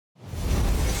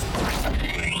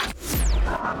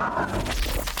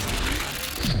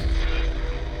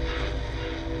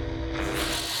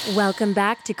Welcome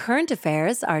back to Current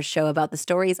Affairs, our show about the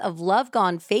stories of love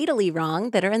gone fatally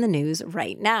wrong that are in the news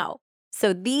right now.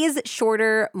 So these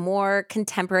shorter, more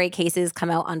contemporary cases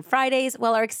come out on Fridays,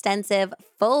 while our extensive,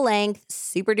 full-length,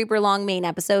 super-duper long main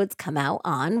episodes come out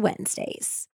on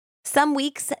Wednesdays. Some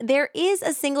weeks, there is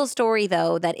a single story,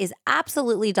 though, that is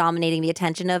absolutely dominating the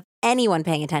attention of anyone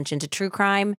paying attention to true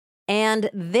crime. And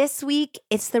this week,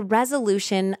 it's the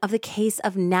resolution of the case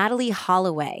of Natalee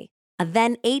Holloway, a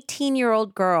then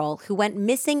 18-year-old girl who went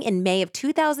missing in May of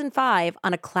 2005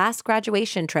 on a class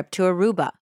graduation trip to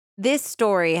Aruba. This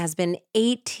story has been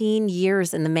 18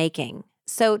 years in the making.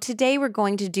 So today we're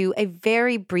going to do a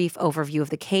very brief overview of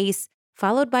the case,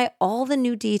 followed by all the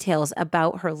new details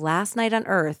about her last night on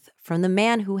Earth from the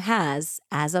man who has,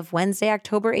 as of Wednesday,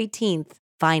 October 18th,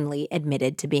 finally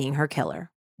admitted to being her killer.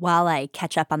 While I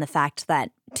catch up on the fact that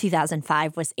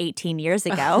 2005 was 18 years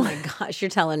ago. Oh my gosh, you're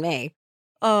telling me.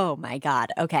 Oh my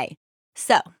God. Okay.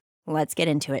 So let's get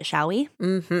into it, shall we?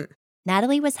 Mm-hmm.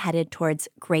 Natalee was headed towards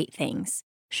great things.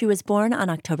 She was born on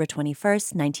October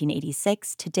 21st,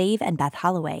 1986, to Dave and Beth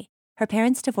Holloway. Her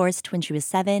parents divorced when she was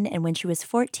 7, and when she was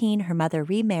 14, her mother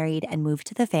remarried and moved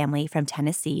to the family from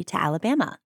Tennessee to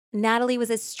Alabama. Natalee was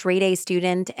a straight-A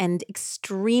student and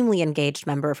extremely engaged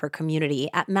member of her community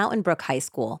at Mountain Brook High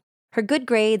School. Her good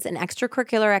grades and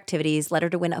extracurricular activities led her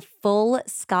to win a full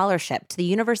scholarship to the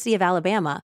University of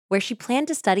Alabama, where she planned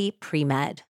to study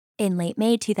pre-med. In late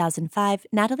May 2005,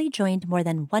 Natalee joined more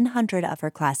than 100 of her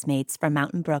classmates from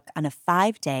Mountain Brook on a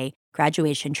 5-day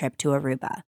graduation trip to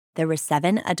Aruba. There were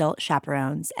 7 adult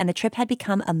chaperones, and the trip had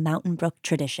become a Mountain Brook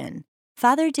tradition.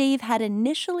 Father Dave had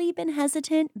initially been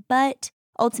hesitant, but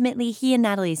ultimately he and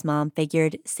Natalee's mom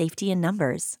figured safety in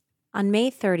numbers. On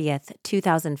May 30th,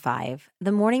 2005,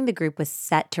 the morning the group was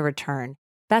set to return,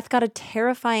 Beth got a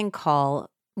terrifying call,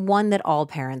 one that all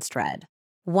parents dread.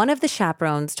 One of the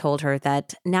chaperones told her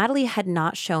that Natalee had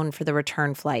not shown for the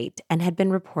return flight and had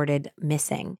been reported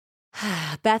missing.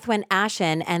 Beth went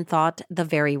ashen and thought the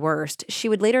very worst. She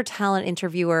would later tell an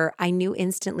interviewer, "I knew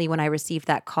instantly when I received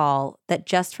that call that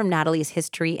just from Natalee's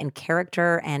history and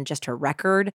character and just her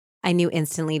record, I knew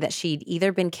instantly that she'd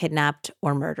either been kidnapped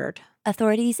or murdered."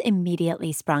 Authorities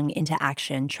immediately sprung into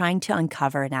action, trying to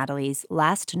uncover Natalee's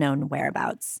last known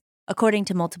whereabouts. According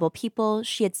to multiple people,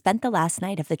 she had spent the last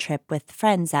night of the trip with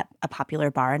friends at a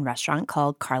popular bar and restaurant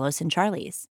called Carlos and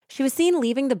Charlie's. She was seen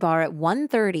leaving the bar at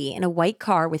 1:30 in a white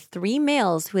car with 3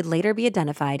 males who would later be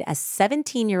identified as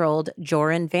 17-year-old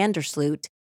Joran Vandersloot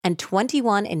and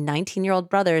 21 and 19-year-old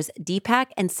brothers Deepak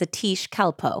and Satish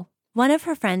Kalpo. One of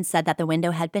her friends said that the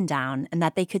window had been down and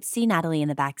that they could see Natalee in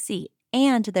the back seat,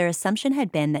 and their assumption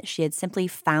had been that she had simply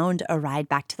found a ride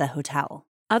back to the hotel.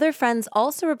 Other friends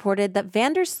also reported that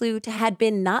Vandersloot had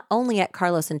been not only at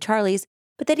Carlos and Charlie's,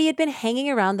 but that he had been hanging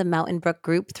around the Mountain Brook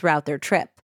group throughout their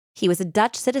trip. He was a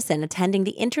Dutch citizen attending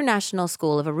the International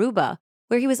School of Aruba,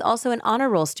 where he was also an honor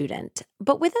roll student,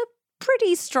 but with a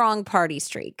pretty strong party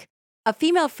streak. A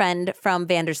female friend from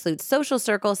Vandersloot's social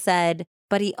circle said,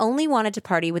 but he only wanted to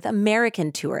party with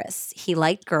American tourists. He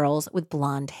liked girls with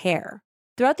blonde hair.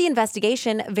 Throughout the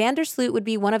investigation, Vandersloot would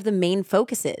be one of the main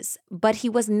focuses, but he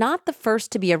was not the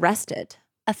first to be arrested.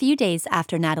 A few days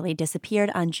after Natalee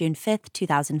disappeared on June 5th,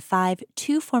 2005,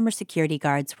 2 former security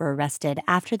guards were arrested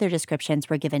after their descriptions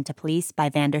were given to police by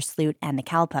Vandersloot and the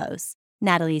Kalpos.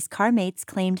 Natalee's car mates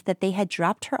claimed that they had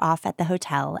dropped her off at the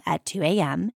hotel at 2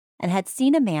 a.m. and had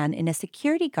seen a man in a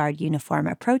security guard uniform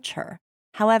approach her.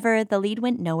 However, the lead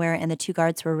went nowhere and the 2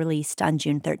 guards were released on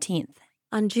June 13th.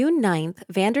 On June 9th,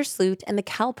 Vandersloot and the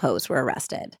Kalpos were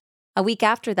arrested. A week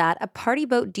after that, a party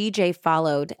boat DJ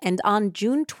followed, and on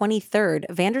June 23rd,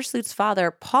 Vandersloot's father,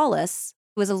 Paulus,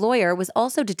 who was a lawyer, was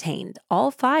also detained.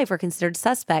 All 5 were considered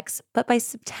suspects, but by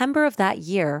September of that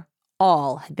year,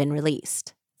 all had been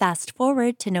released. Fast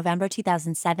forward to November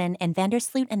 2007, and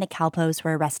Vandersloot and the Kalpos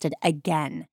were arrested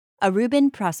again.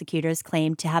 Aruban prosecutors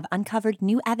claimed to have uncovered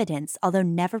new evidence, although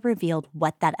never revealed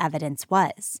what that evidence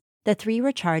was. The 3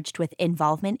 were charged with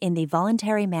involvement in the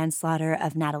voluntary manslaughter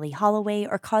of Natalee Holloway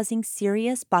or causing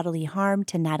serious bodily harm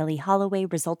to Natalee Holloway,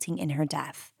 resulting in her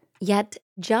death. Yet,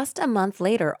 just a month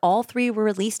later, all 3 were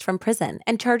released from prison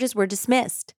and charges were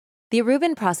dismissed. The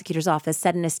Aruban prosecutor's office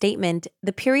said in a statement,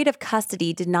 the period of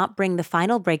custody did not bring the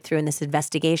final breakthrough in this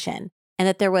investigation, and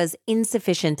that there was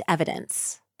insufficient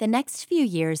evidence. The next few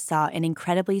years saw an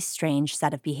incredibly strange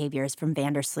set of behaviors from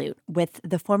Vandersloot, with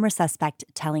the former suspect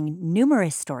telling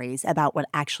numerous stories about what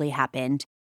actually happened,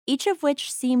 each of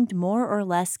which seemed more or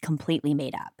less completely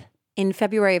made up. In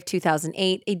February of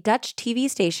 2008, a Dutch TV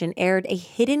station aired a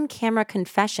hidden camera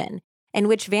confession in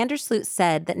which Vandersloot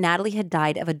said that Natalee had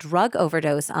died of a drug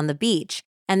overdose on the beach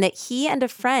and that he and a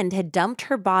friend had dumped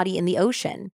her body in the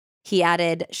ocean. He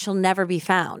added, "She'll never be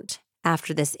found."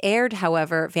 After this aired,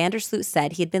 however, Vandersloot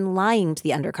said he had been lying to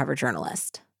the undercover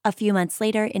journalist. A few months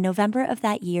later, in November of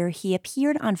that year, he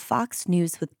appeared on Fox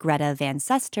News with Greta Van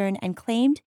Susteren and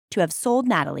claimed to have sold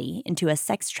Natalee into a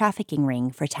sex trafficking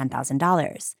ring for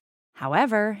 $10,000.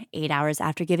 However, 8 hours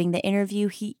after giving the interview,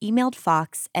 he emailed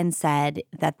Fox and said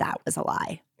that that was a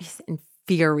lie. It's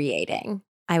infuriating.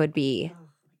 I would be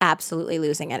absolutely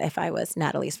losing it if I was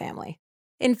Natalee's family.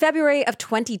 In February of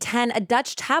 2010, a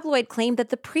Dutch tabloid claimed that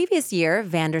the previous year,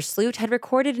 Vandersloot had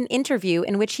recorded an interview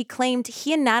in which he claimed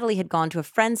he and Natalee had gone to a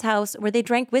friend's house where they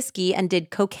drank whiskey and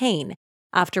did cocaine,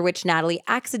 after which Natalee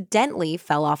accidentally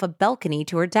fell off a balcony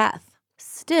to her death.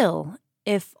 Still,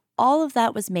 if all of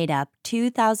that was made up,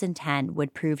 2010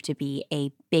 would prove to be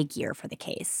a big year for the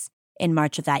case. In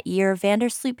March of that year,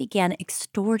 Vandersloot began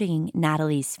extorting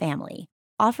Natalee's family,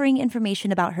 offering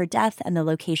information about her death and the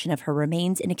location of her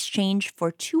remains in exchange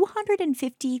for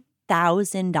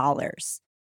 $250,000.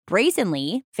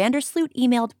 Brazenly, Vandersloot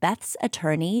emailed Beth's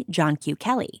attorney, John Q.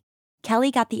 Kelly.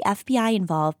 Kelly got the FBI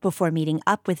involved before meeting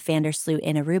up with Vandersloot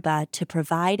in Aruba to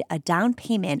provide a down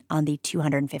payment on the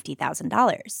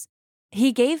 $250,000.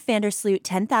 He gave Vandersloot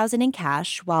 $10,000 in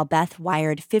cash, while Beth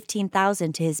wired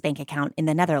 $15,000 to his bank account in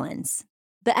the Netherlands.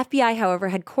 The FBI, however,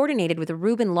 had coordinated with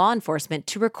Aruban law enforcement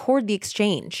to record the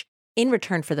exchange. In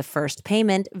return for the first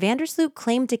payment, Vandersloot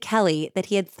claimed to Kelly that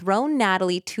he had thrown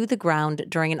Natalee to the ground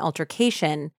during an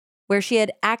altercation where she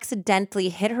had accidentally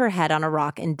hit her head on a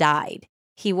rock and died.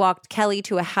 He walked Kelly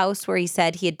to a house where he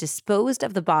said he had disposed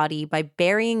of the body by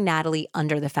burying Natalee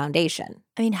under the foundation.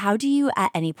 I mean, how do you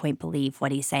at any point believe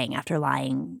what he's saying after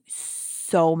lying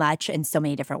so much in so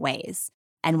many different ways?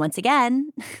 And once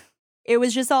again, it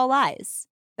was just all lies.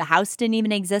 The house didn't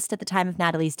even exist at the time of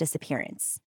Natalee's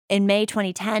disappearance. In May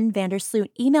 2010, Vandersloot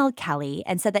emailed Kelly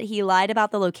and said that he lied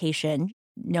about the location.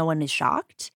 No one is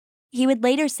shocked. He would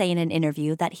later say in an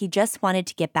interview that he just wanted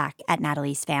to get back at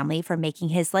Natalee's family for making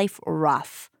his life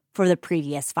rough for the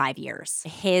previous 5 years.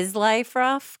 His life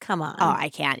rough? Come on. Oh, I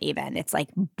can't even. It's like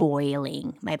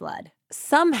boiling my blood.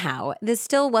 Somehow, this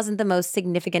still wasn't the most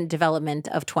significant development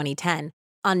of 2010.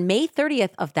 On May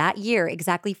 30th of that year,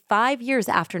 exactly 5 years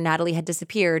after Natalee had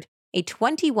disappeared, a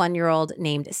 21-year-old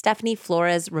named Stephanie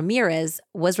Flores Ramirez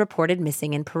was reported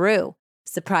missing in Peru.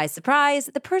 Surprise, surprise,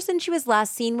 the person she was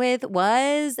last seen with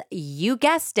was, you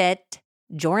guessed it,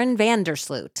 Joran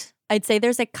Vandersloot. I'd say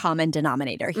there's a common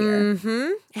denominator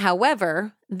here.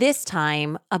 However, this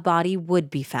time, a body would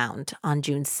be found. On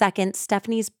June 2nd,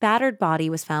 Stephanie's battered body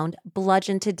was found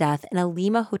bludgeoned to death in a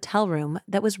Lima hotel room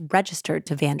that was registered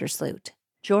to Vandersloot.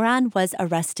 Joran was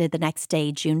arrested the next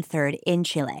day, June 3rd, in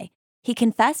Chile. He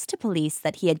confessed to police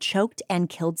that he had choked and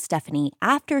killed Stephanie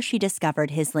after she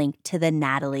discovered his link to the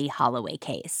Natalee Holloway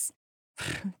case.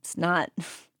 It's not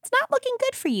looking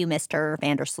good for you, Mr.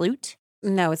 Vandersloot.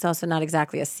 No, it's also not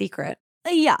exactly a secret.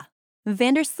 Yeah.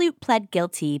 Vandersloot pled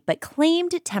guilty but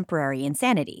claimed temporary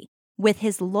insanity, with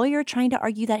his lawyer trying to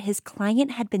argue that his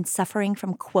client had been suffering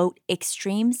from, quote,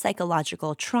 extreme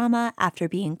psychological trauma after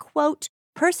being, quote,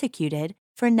 persecuted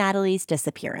for Natalee's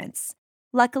disappearance.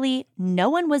 Luckily, no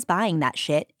one was buying that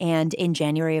shit, and in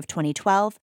January of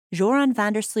 2012, Joran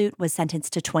Vandersloot was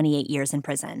sentenced to 28 years in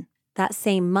prison. That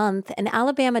same month, an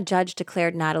Alabama judge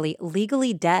declared Natalee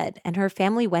legally dead, and her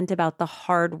family went about the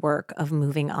hard work of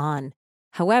moving on.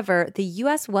 However, the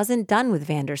U.S. wasn't done with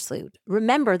Vandersloot.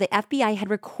 Remember, the FBI had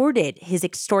recorded his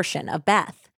extortion of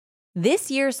Beth.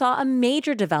 This year saw a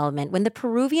major development when the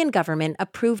Peruvian government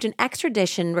approved an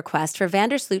extradition request for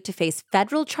Vandersloot to face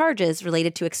federal charges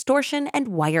related to extortion and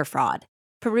wire fraud.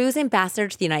 Peru's ambassador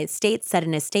to the United States said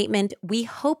in a statement, "We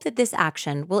hope that this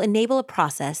action will enable a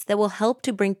process that will help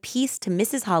to bring peace to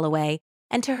Mrs. Holloway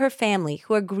and to her family,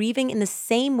 who are grieving in the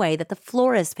same way that the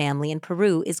Flores family in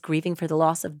Peru is grieving for the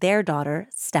loss of their daughter,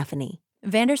 Stephanie."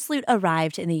 Vandersloot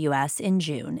arrived in the U.S. in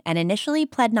June and initially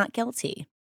pled not guilty.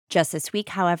 Just this week,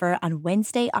 however, on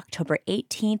Wednesday, October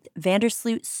 18th,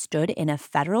 Vandersloot stood in a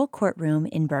federal courtroom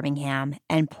in Birmingham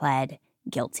and pled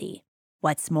guilty.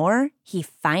 What's more, he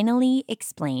finally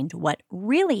explained what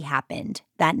really happened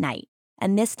that night.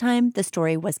 And this time, the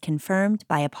story was confirmed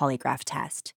by a polygraph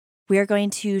test. We are going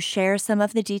to share some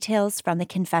of the details from the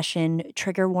confession,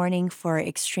 trigger warning for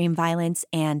extreme violence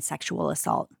and sexual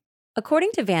assault.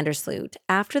 According to Vandersloot,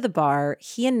 after the bar,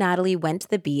 he and Natalee went to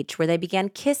the beach where they began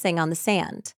kissing on the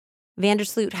sand.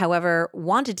 Vandersloot, however,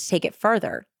 wanted to take it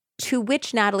further, to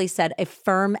which Natalee said a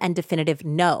firm and definitive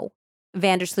no.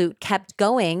 Vandersloot kept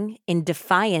going in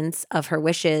defiance of her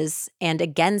wishes and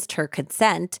against her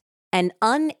consent, and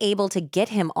unable to get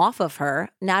him off of her,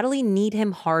 Natalee kneed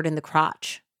him hard in the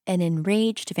crotch. An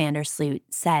enraged Vandersloot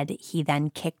said he then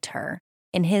kicked her,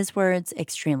 in his words,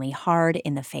 extremely hard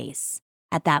in the face.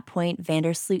 At that point,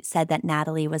 Vandersloot said that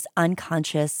Natalee was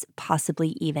unconscious,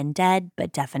 possibly even dead,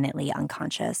 but definitely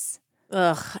unconscious.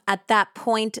 At that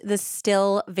point, the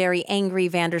still very angry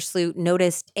Vandersloot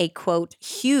noticed a, quote,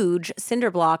 huge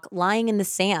cinder block lying in the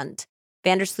sand.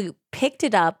 Vandersloot picked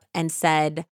it up and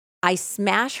said, "I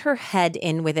smash her head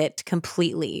in with it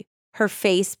completely. Her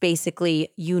face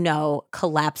basically,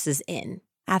 collapses in."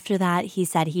 After that, he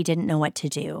said he didn't know what to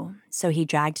do, so he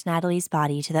dragged Natalee's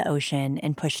body to the ocean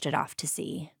and pushed it off to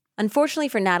sea. Unfortunately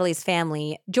for Natalee's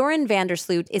family, Joran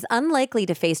Vandersloot is unlikely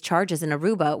to face charges in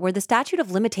Aruba, where the statute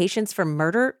of limitations for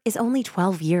murder is only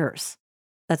 12 years.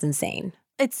 That's insane.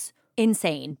 It's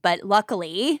insane, but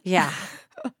luckily... Yeah.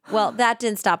 Well, that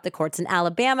didn't stop the courts in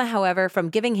Alabama, however, from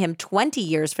giving him 20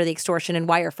 years for the extortion and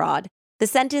wire fraud. The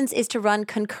sentence is to run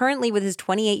concurrently with his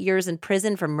 28 years in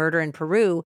prison for murder in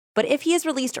Peru, but if he is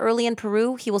released early in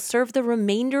Peru, he will serve the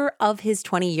remainder of his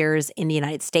 20 years in the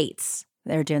United States.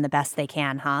 They're doing the best they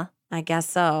can, huh? I guess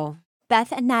so.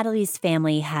 Beth and Natalee's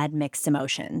family had mixed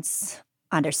emotions,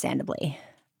 understandably.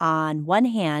 On one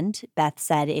hand, Beth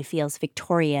said it feels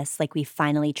victorious, like we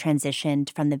finally transitioned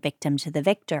from the victim to the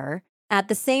victor. At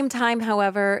the same time,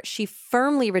 however, she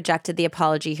firmly rejected the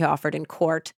apology he offered in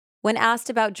court. When asked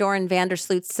about Joran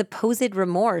Vandersloot's supposed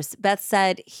remorse, Beth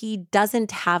said he doesn't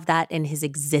have that in his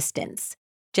existence.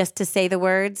 Just to say the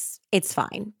words, it's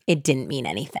fine. It didn't mean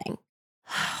anything.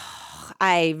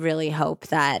 I really hope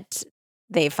that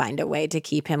they find a way to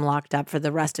keep him locked up for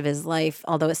the rest of his life,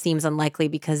 although it seems unlikely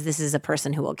because this is a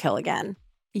person who will kill again.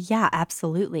 Yeah,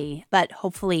 absolutely. But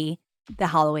hopefully the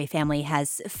Holloway family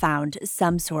has found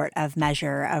some sort of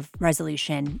measure of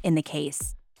resolution in the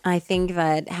case. I think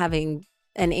that having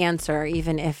an answer,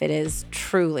 even if it is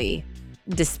truly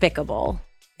despicable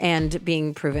and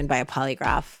being proven by a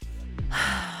polygraph,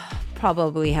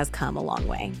 probably has come a long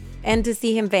way. And to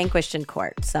see him vanquished in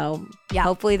court. So yeah,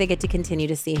 hopefully they get to continue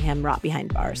to see him rot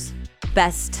behind bars.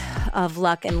 Best of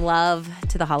luck and love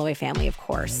to the Holloway family, of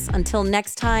course. Until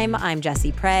next time, I'm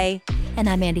Jessie Prey. And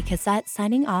I'm Andy Cassette,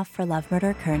 signing off for Love,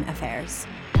 Murder, Current Affairs.